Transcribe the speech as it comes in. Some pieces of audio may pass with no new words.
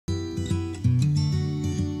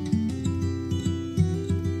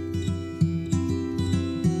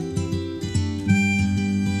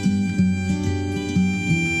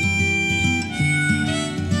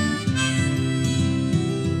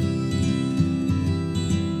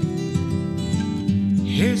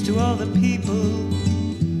here's to all the people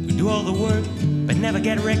who do all the work but never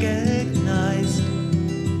get recognized.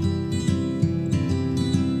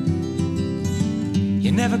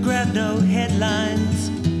 You never grab no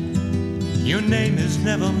headlines, your name is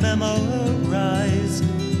never memorized.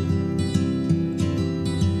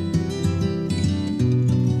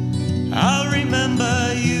 I'll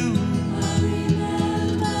remember you,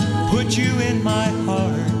 put you in my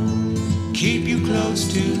heart, keep you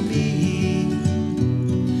close to me,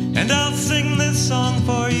 and I'll sing this song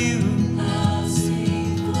for you,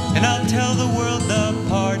 and I'll tell the world the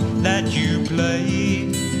part that you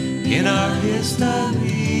played in our history.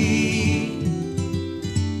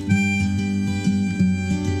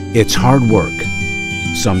 It's hard work,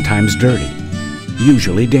 sometimes dirty,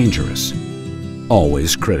 usually dangerous,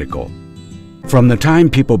 always critical. From the time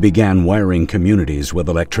people began wiring communities with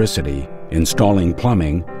electricity, installing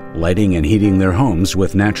plumbing, lighting and heating their homes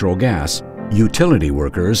with natural gas, utility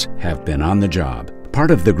workers have been on the job.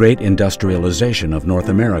 Part of the great industrialization of North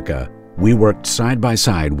America, we worked side by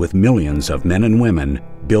side with millions of men and women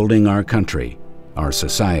building our country, our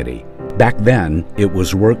society. Back then, it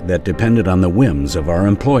was work that depended on the whims of our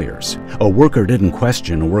employers. A worker didn't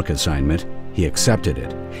question a work assignment, he accepted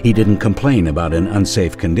it. He didn't complain about an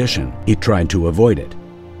unsafe condition, he tried to avoid it.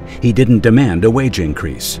 He didn't demand a wage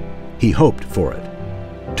increase, he hoped for it.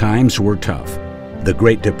 Times were tough. The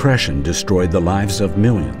Great Depression destroyed the lives of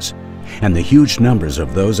millions, and the huge numbers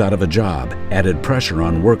of those out of a job added pressure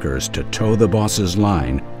on workers to toe the boss's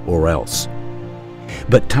line or else.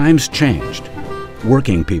 But times changed.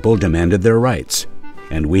 Working people demanded their rights,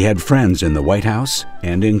 and we had friends in the White House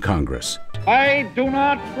and in Congress. I do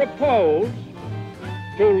not propose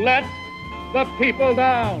to let the people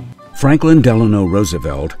down. Franklin Delano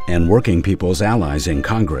Roosevelt and working people's allies in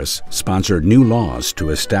Congress sponsored new laws to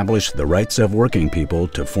establish the rights of working people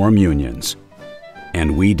to form unions.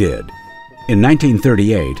 And we did. In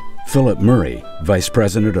 1938, Philip Murray, Vice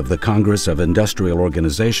President of the Congress of Industrial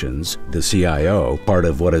Organizations, the CIO, part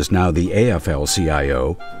of what is now the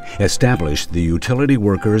AFL-CIO, established the Utility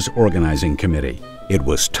Workers Organizing Committee. It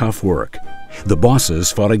was tough work. The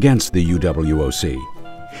bosses fought against the UWOC.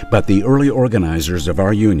 But the early organizers of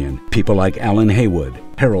our union, people like Alan Haywood,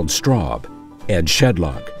 Harold Straub, Ed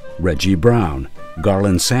Shedlock, Reggie Brown,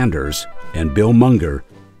 Garland Sanders, and Bill Munger,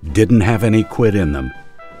 didn't have any quit in them.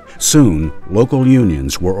 Soon, local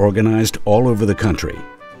unions were organized all over the country.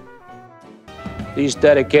 These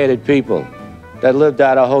dedicated people that lived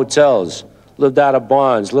out of hotels, lived out of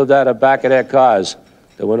barns, lived out of back of their cars,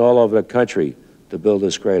 that went all over the country to build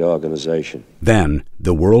this great organization. Then,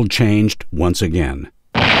 the world changed once again.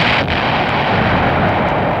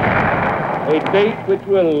 A date which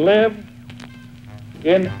will live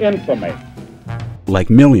in infamy. Like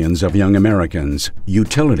millions of young Americans,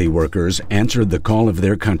 utility workers answered the call of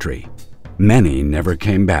their country. Many never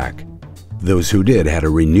came back. Those who did had a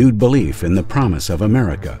renewed belief in the promise of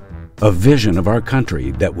America, a vision of our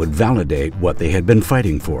country that would validate what they had been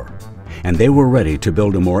fighting for. And they were ready to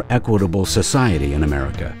build a more equitable society in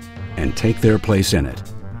America and take their place in it.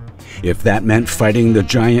 If that meant fighting the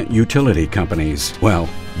giant utility companies, well,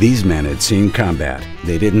 these men had seen combat.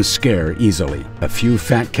 They didn't scare easily. A few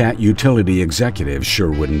fat cat utility executives sure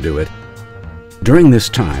wouldn't do it. During this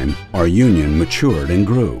time, our union matured and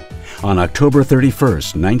grew. On October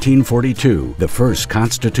 31st, 1942, the first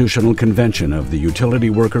Constitutional Convention of the Utility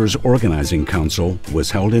Workers Organizing Council was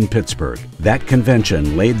held in Pittsburgh. That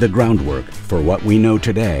convention laid the groundwork for what we know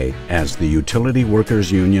today as the Utility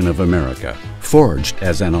Workers Union of America. Forged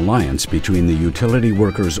as an alliance between the Utility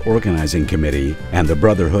Workers Organizing Committee and the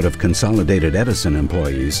Brotherhood of Consolidated Edison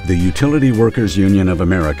Employees, the Utility Workers Union of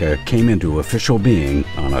America came into official being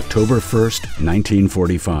on October 1st,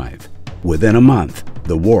 1945. Within a month,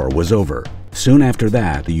 the war was over. Soon after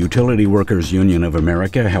that, the Utility Workers Union of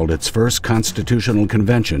America held its first Constitutional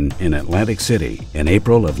Convention in Atlantic City in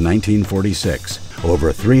April of 1946.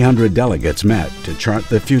 Over 300 delegates met to chart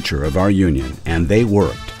the future of our union, and they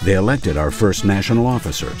worked. They elected our first national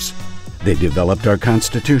officers. They developed our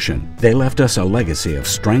Constitution. They left us a legacy of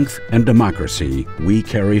strength and democracy we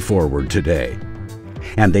carry forward today.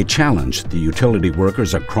 And they challenged the utility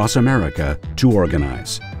workers across America to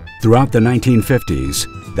organize. Throughout the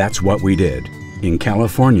 1950s, that's what we did. In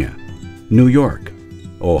California, New York,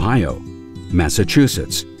 Ohio,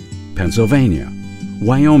 Massachusetts, Pennsylvania,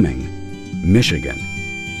 Wyoming, Michigan.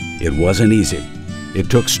 It wasn't easy.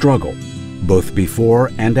 It took struggle, both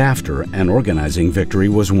before and after an organizing victory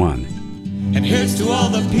was won. And here's to all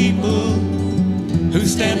the people who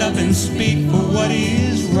stand up and speak for what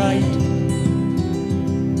is right,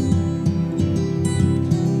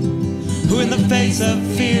 who in the face of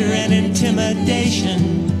fear and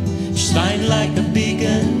intimidation shine like a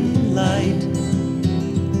beacon light.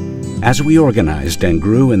 As we organized and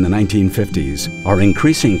grew in the 1950s, our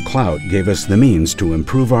increasing clout gave us the means to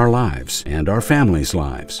improve our lives and our families'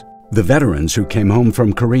 lives. The veterans who came home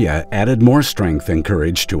from Korea added more strength and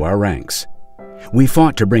courage to our ranks. We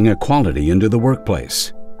fought to bring equality into the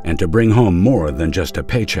workplace and to bring home more than just a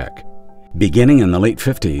paycheck. Beginning in the late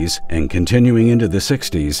 50s and continuing into the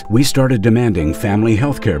 60s, we started demanding family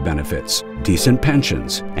health care benefits, decent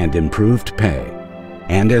pensions, and improved pay.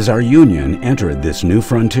 And as our union entered this new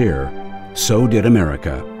frontier, so did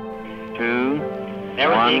America. 2, There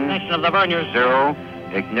was the ignition of the burners. 0,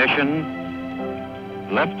 ignition,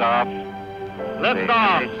 lift off. Lift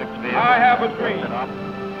off. I have a dream that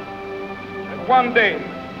one day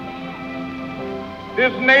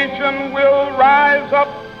this nation will rise up,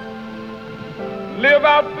 live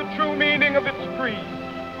out the true meaning of its creed.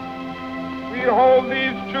 We hold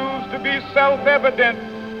these truths to be self-evident,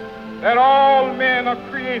 that all men are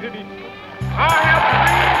created equal. I have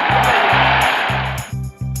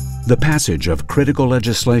The passage of critical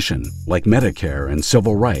legislation like Medicare and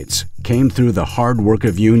civil rights came through the hard work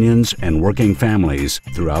of unions and working families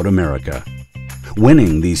throughout America.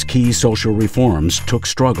 Winning these key social reforms took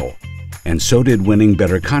struggle, and so did winning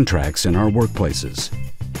better contracts in our workplaces.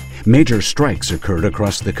 Major strikes occurred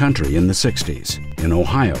across the country in the 60s, in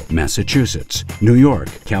Ohio, Massachusetts, New York,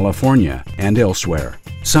 California, and elsewhere.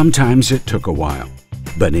 Sometimes it took a while,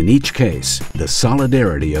 but in each case, the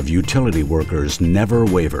solidarity of utility workers never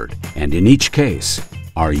wavered, and in each case,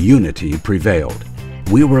 our unity prevailed.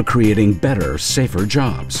 We were creating better, safer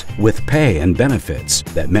jobs with pay and benefits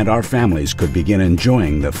that meant our families could begin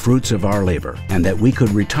enjoying the fruits of our labor and that we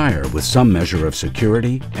could retire with some measure of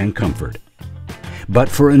security and comfort. But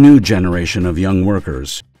for a new generation of young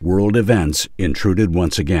workers, world events intruded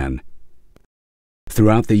once again.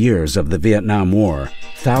 Throughout the years of the Vietnam War,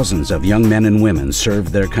 thousands of young men and women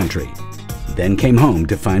served their country, then came home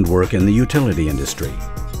to find work in the utility industry.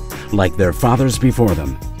 Like their fathers before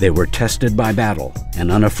them, they were tested by battle and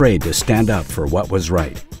unafraid to stand up for what was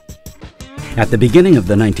right. At the beginning of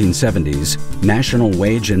the 1970s, national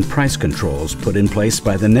wage and price controls put in place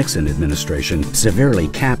by the Nixon administration severely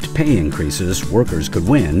capped pay increases workers could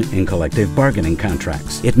win in collective bargaining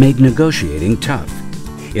contracts. It made negotiating tough.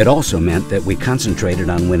 It also meant that we concentrated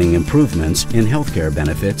on winning improvements in healthcare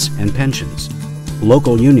benefits and pensions.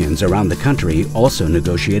 Local unions around the country also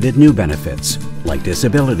negotiated new benefits, like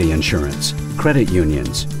disability insurance, credit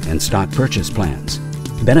unions, and stock purchase plans.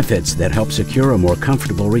 Benefits that help secure a more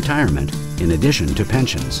comfortable retirement, in addition to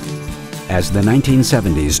pensions. As the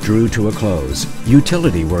 1970s drew to a close,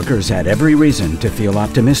 utility workers had every reason to feel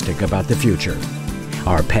optimistic about the future.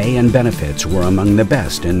 Our pay and benefits were among the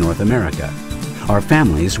best in North America. Our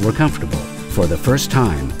families were comfortable. For the first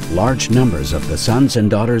time, large numbers of the sons and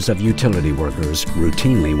daughters of utility workers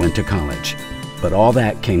routinely went to college. But all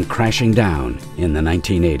that came crashing down in the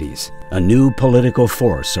 1980s. A new political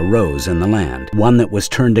force arose in the land, one that was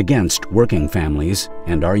turned against working families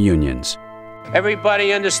and our unions.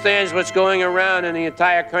 Everybody understands what's going around in the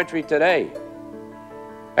entire country today.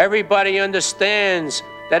 Everybody understands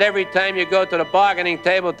that every time you go to the bargaining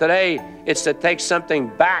table today, it's to take something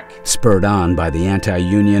back. Spurred on by the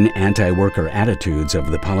anti-union, anti-worker attitudes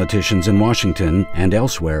of the politicians in Washington and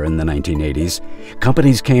elsewhere in the 1980s,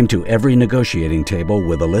 companies came to every negotiating table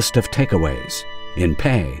with a list of takeaways in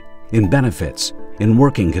pay, in benefits, in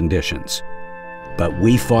working conditions. But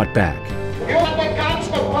we fought back. You have the guts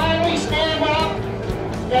to finally stand up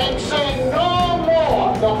and say no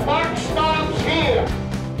more. The buck stops here.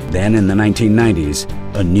 Then in the 1990s,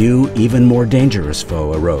 a new, even more dangerous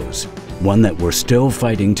foe arose, one that we're still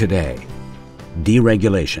fighting today: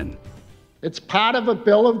 deregulation. It's part of a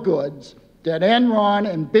bill of goods that Enron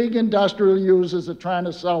and big industrial users are trying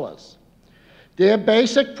to sell us. Their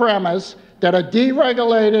basic premise that a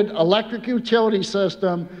deregulated electric utility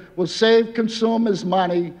system will save consumers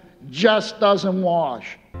money just doesn't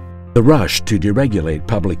wash. The rush to deregulate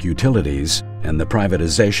public utilities and the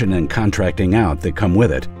privatization and contracting out that come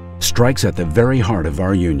with it strikes at the very heart of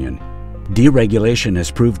our union. Deregulation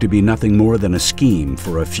has proved to be nothing more than a scheme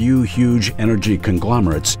for a few huge energy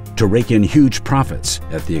conglomerates to rake in huge profits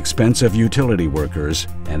at the expense of utility workers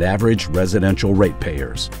and average residential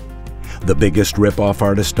ratepayers. The biggest rip-off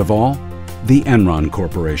artist of all? The Enron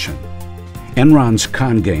Corporation. Enron's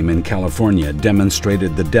con game in California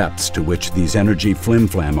demonstrated the depths to which these energy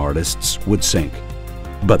flim-flam artists would sink.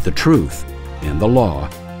 But the truth and the law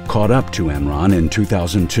caught up to Enron in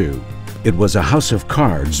 2002. It was a house of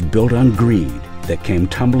cards built on greed that came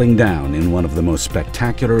tumbling down in one of the most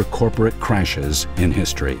spectacular corporate crashes in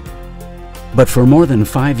history. But for more than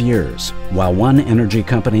 5 years, while one energy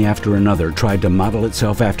company after another tried to model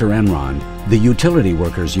itself after Enron, the Utility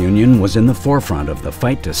Workers Union was in the forefront of the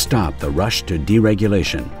fight to stop the rush to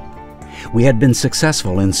deregulation. We had been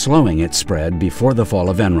successful in slowing its spread before the fall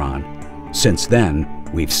of Enron. Since then,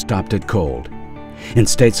 we've stopped it cold. In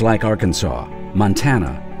states like Arkansas,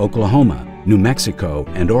 Montana, Oklahoma, New Mexico,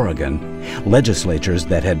 and Oregon, legislatures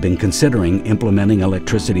that had been considering implementing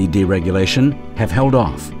electricity deregulation have held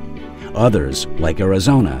off. Others, like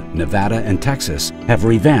Arizona, Nevada, and Texas, have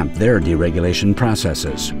revamped their deregulation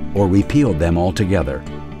processes or repealed them altogether.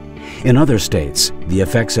 In other states, the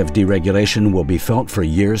effects of deregulation will be felt for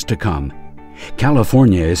years to come.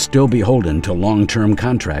 California is still beholden to long-term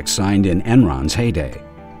contracts signed in Enron's heyday.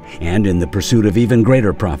 And in the pursuit of even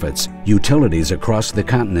greater profits, utilities across the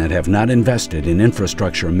continent have not invested in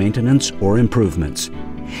infrastructure maintenance or improvements.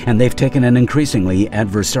 And they've taken an increasingly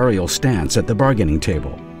adversarial stance at the bargaining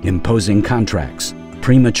table, imposing contracts,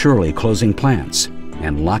 prematurely closing plants,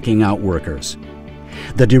 and locking out workers.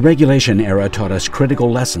 The deregulation era taught us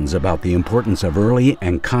critical lessons about the importance of early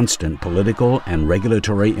and constant political and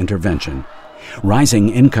regulatory intervention. Rising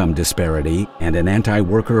income disparity and an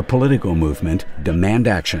anti-worker political movement demand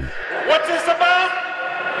action. What's this about?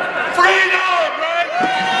 Freedom,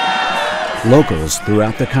 right? Locals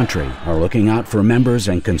throughout the country are looking out for members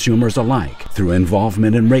and consumers alike through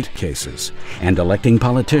involvement in rate cases and electing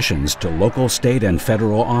politicians to local, state, and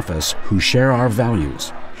federal office who share our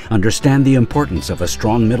values, understand the importance of a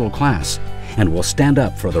strong middle class, and will stand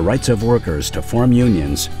up for the rights of workers to form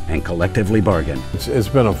unions and collectively bargain. It's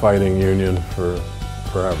been a fighting union for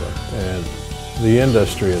forever, and the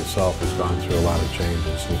industry itself has gone through a lot of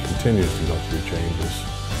changes and continues to go through changes.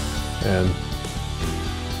 And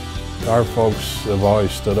our folks have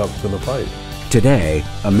always stood up to the fight. Today,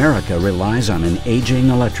 America relies on an aging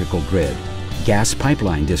electrical grid, gas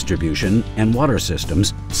pipeline distribution, and water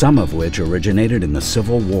systems, some of which originated in the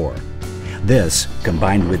Civil War. This,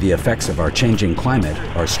 combined with the effects of our changing climate,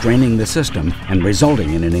 are straining the system and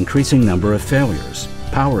resulting in an increasing number of failures,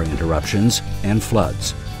 power interruptions, and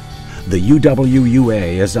floods. The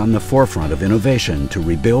UWUA is on the forefront of innovation to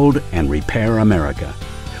rebuild and repair America.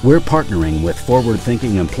 We're partnering with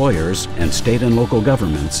forward-thinking employers and state and local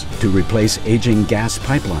governments to replace aging gas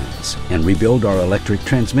pipelines and rebuild our electric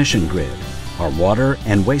transmission grid, our water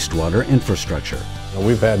and wastewater infrastructure.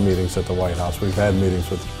 We've had meetings at the White House, we've had meetings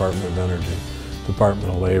with the Department of Energy, Department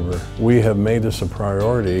of Labor. We have made this a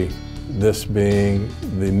priority, this being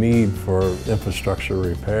the need for infrastructure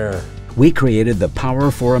repair. We created the Power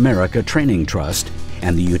for America Training Trust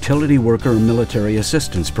and the Utility Worker Military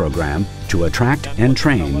Assistance Program to attract and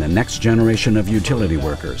train the next generation of utility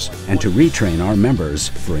workers and to retrain our members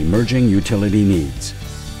for emerging utility needs.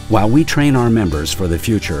 While we train our members for the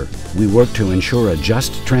future, we work to ensure a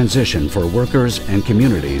just transition for workers and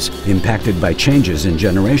communities impacted by changes in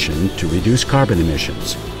generation to reduce carbon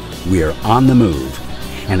emissions. We are on the move,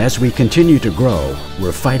 and as we continue to grow,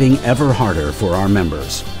 we're fighting ever harder for our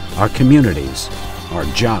members, our communities, our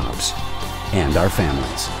jobs, and our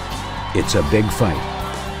families. It's a big fight.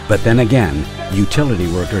 But then again,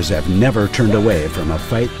 utility workers have never turned away from a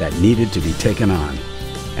fight that needed to be taken on.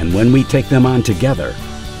 And when we take them on together,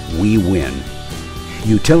 we win.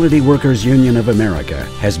 Utility Workers Union of America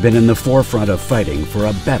has been in the forefront of fighting for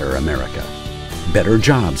a better America. Better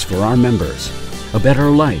jobs for our members, a better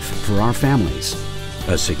life for our families,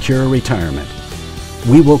 a secure retirement.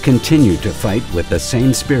 We will continue to fight with the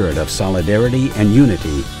same spirit of solidarity and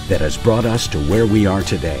unity that has brought us to where we are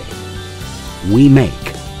today. We make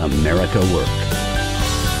America work.